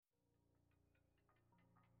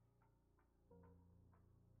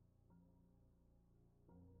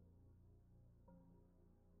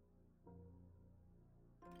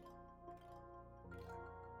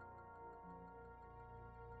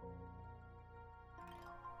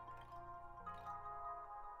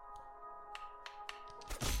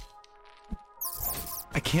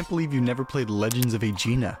I can't believe you never played Legends of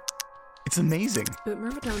Aegina. It's amazing. But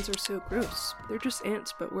myrmidons are so gross. They're just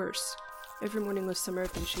ants, but worse. Every morning with summer,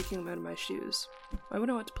 I've been shaking them out of my shoes. Why would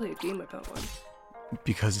I want to play a game about one?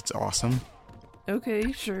 Because it's awesome.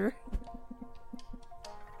 Okay, sure.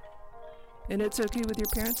 And it's okay with your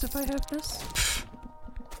parents if I have this?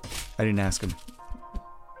 I didn't ask them.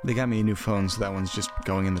 They got me a new phone, so that one's just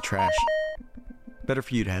going in the trash. Better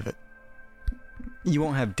for you to have it. You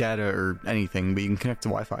won't have data or anything, but you can connect to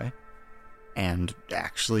Wi-Fi. And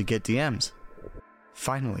actually get DMs.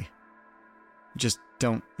 Finally. Just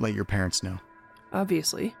don't let your parents know.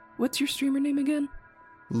 Obviously. What's your streamer name again?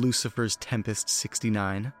 Lucifer's Tempest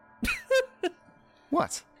 69.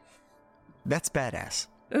 What? That's badass.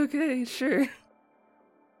 Okay, sure.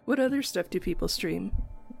 What other stuff do people stream?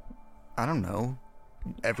 I don't know.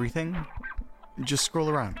 Everything? Just scroll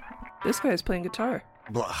around. This guy's playing guitar.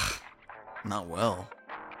 Blah. Not well.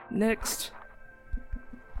 Next.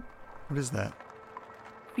 What is that?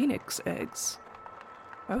 Phoenix eggs.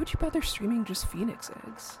 Why would you bother streaming just phoenix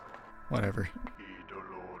eggs? Whatever.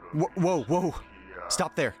 Whoa.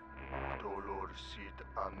 Stop there.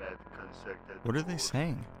 What are they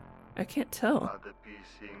saying? I can't tell.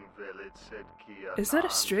 Is that a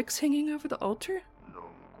Strix hanging over the altar?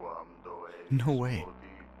 No way.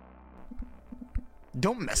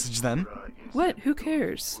 Don't message them. What? Who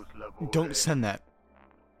cares? Don't send that.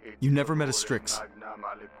 You never met a Strix.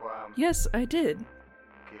 Yes, I did.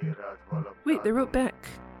 Wait, they wrote back.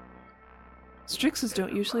 Strixes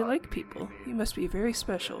don't usually like people. You must be very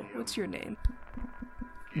special. What's your name?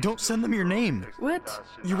 Don't send them your name. What?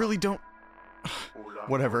 You really don't...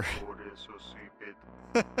 Whatever.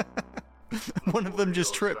 One of them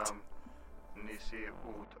just tripped.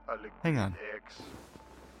 Hang on.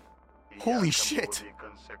 Holy shit!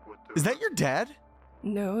 Is that your dad?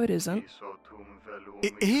 No, it isn't.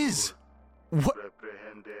 It is! What?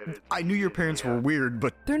 I knew your parents were weird,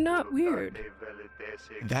 but... They're not weird.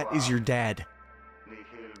 That is your dad.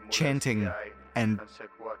 Chanting and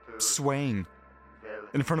swaying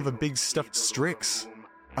in front of a big stuffed Strix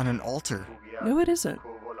on an altar. No, it isn't.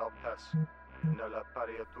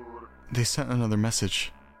 They sent another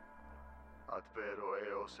message.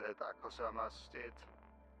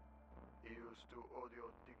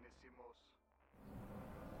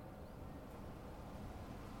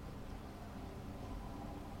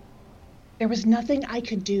 There was nothing I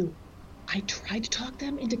could do. I tried to talk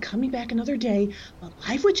them into coming back another day, but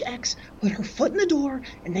LiveWitch X put her foot in the door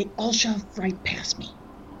and they all shoved right past me.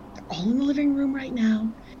 They're all in the living room right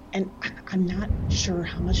now, and I'm not sure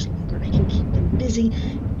how much longer I can keep them busy.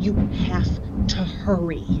 You have to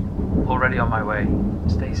hurry. Already on my way.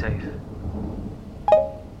 Stay safe.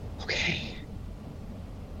 Okay.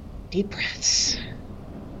 Deep breaths.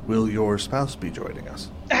 Will your spouse be joining us?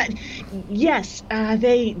 Yes,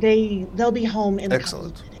 they'll be home in a couple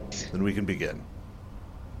Excellent. of minutes. Then we can begin.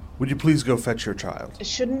 Would you please go fetch your child?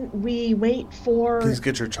 Shouldn't we wait for... Please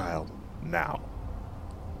get your child now.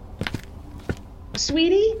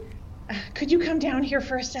 Sweetie, could you come down here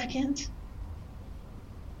for a second?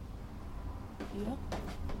 Yeah?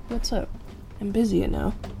 What's up? I'm busy, you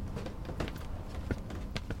know.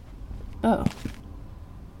 Oh.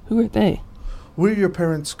 Who are they? We're your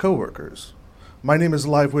parents' co-workers. My name is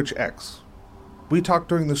LiveWitch X. We talked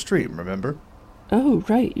during the stream, remember? Oh,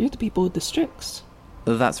 right. You're the people with the Strix.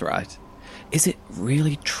 That's right. Is it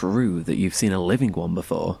really true that you've seen a living one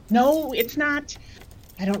before? No, it's not.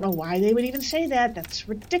 I don't know why they would even say that. That's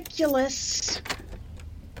ridiculous.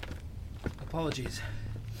 Apologies.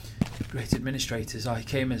 Great administrators, I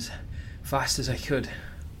came as fast as I could.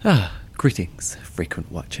 Greetings,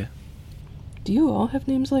 frequent watcher. Do you all have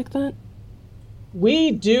names like that?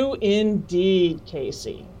 We do indeed,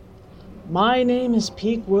 Casey. My name is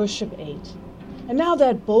Peak Worship 8. And now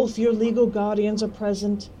that both your legal guardians are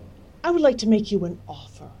present, I would like to make you an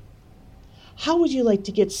offer. How would you like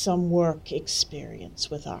to get some work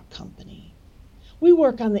experience with our company? We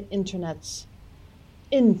work on the internet's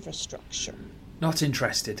infrastructure. Not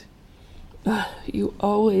interested. You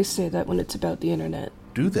always say that when it's about the internet.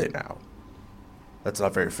 Do they now? That's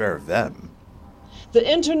not very fair of them. The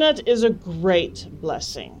internet is a great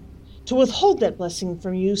blessing. To withhold that blessing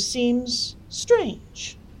from you seems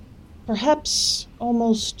strange. Perhaps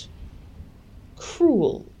almost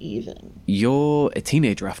cruel, even. You're a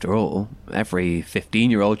teenager after all. Every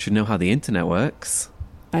 15-year-old should know how the internet works.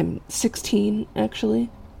 I'm 16, actually.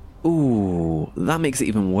 Ooh, that makes it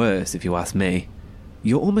even worse if you ask me.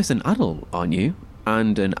 You're almost an adult, aren't you?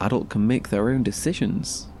 And an adult can make their own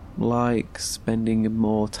decisions. Like spending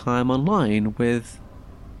more time online with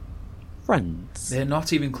friends. They're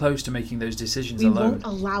not even close to making those decisions We alone. won't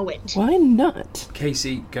allow it. Why not?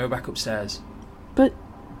 Casey, go back upstairs. But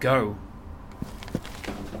Go.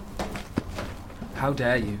 How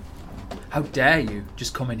dare you? How dare you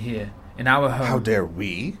just come in here, in our home? How dare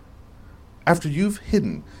we? After you've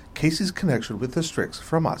hidden Casey's connection with the Strix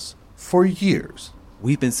from us for years.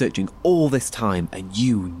 We've been searching all this time and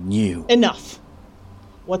you knew. Enough.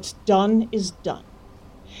 What's done is done.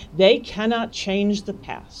 They cannot change the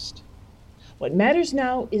past. What matters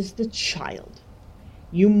now is the child.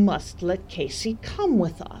 You must let Casey come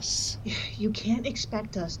with us. You can't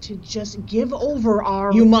expect us to just give over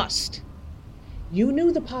our... You must. You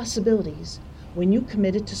knew the possibilities when you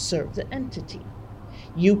committed to serve the entity.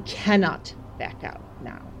 You cannot back out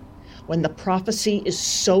now. When the prophecy is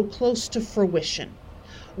so close to fruition,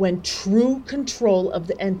 when true control of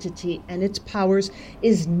the entity and its powers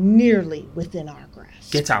is nearly within our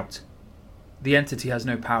grasp. Get out. The entity has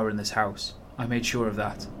no power in this house. I made sure of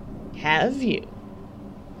that. Have you?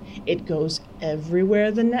 It goes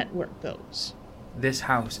everywhere the network goes. This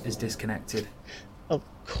house is disconnected. Of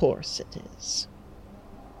course it is.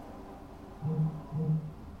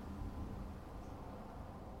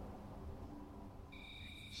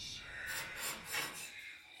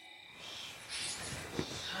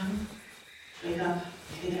 Wake up.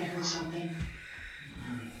 I think I heard something.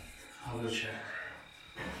 I'll go check.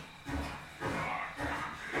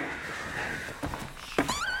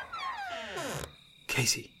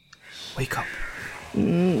 Casey, wake up.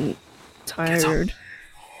 Tired.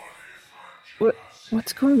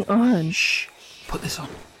 What's going on? Shh. Put this on.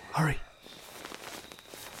 Hurry.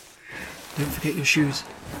 Don't forget your shoes.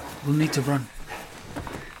 We'll need to run.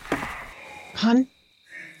 Hun?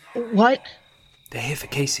 What? They're here for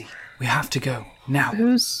Casey. We have to go. Now.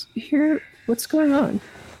 Who's here? What's going on?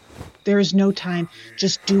 There is no time.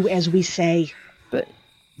 Just do as we say. But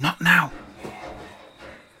Not now.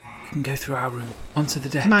 We can go through our room. Onto the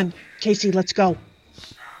deck. Come on, Casey, let's go.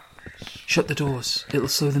 Shut the doors. It'll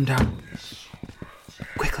slow them down.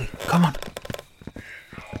 Quickly. Come on.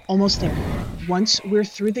 Almost there. Once we're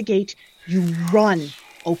through the gate, you run.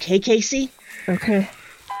 Okay, Casey? okay.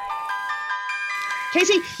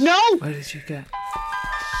 Casey, no! Where did you get?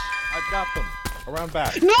 I've got them. Around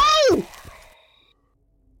back. No!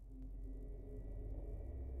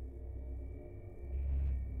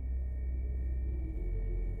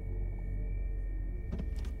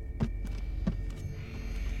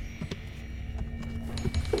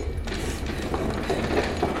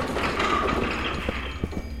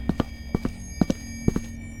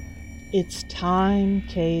 It's time,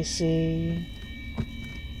 Casey.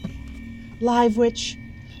 Live Witch,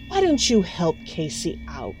 why don't you help Casey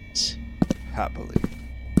out? Happily.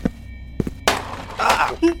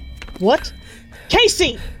 What?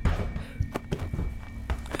 Casey!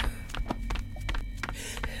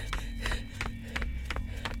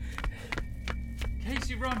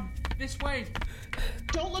 Casey, run! This way!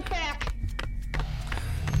 Don't look back!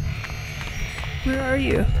 Where are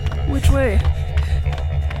you? Which way?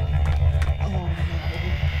 Oh no.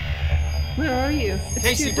 Where are you? It's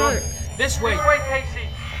Casey, too run! dark. This way! This way, Casey!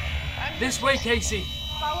 This way, Casey!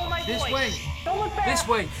 Follow my This voice. way! Don't look back! This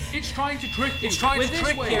way! It's trying to trick you! It's trying We're to this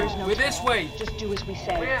trick way. you! There's no We're time. this way! Just do as we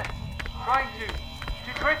say. We're trying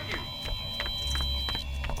to trick you.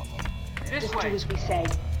 This Just do way. as we say.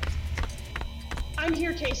 I'm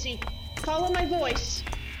here, Casey. Follow my voice.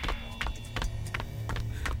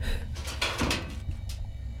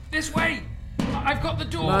 This way! I've got the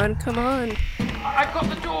door! Come on, come on. I've got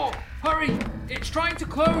the door! Hurry! It's trying to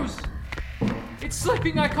close! It's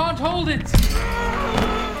slipping, I can't hold it!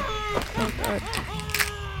 Oh god.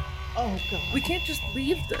 Oh god. We can't just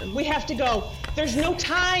leave them. We have to go. There's no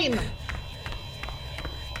time.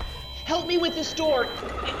 Help me with this door.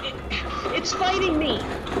 It's fighting me.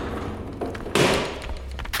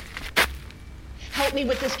 Help me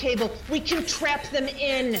with this cable. We can trap them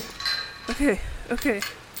in. Okay, okay.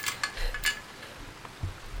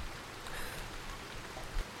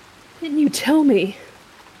 Didn't you tell me?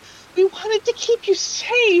 We wanted to keep you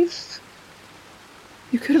safe.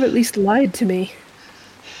 You could have at least lied to me.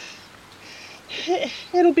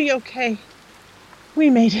 It'll be okay. We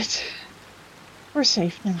made it. We're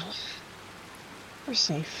safe now. We're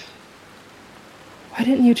safe. Why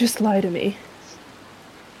didn't you just lie to me?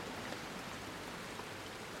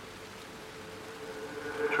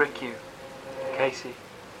 Trick you. Casey.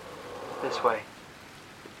 This way.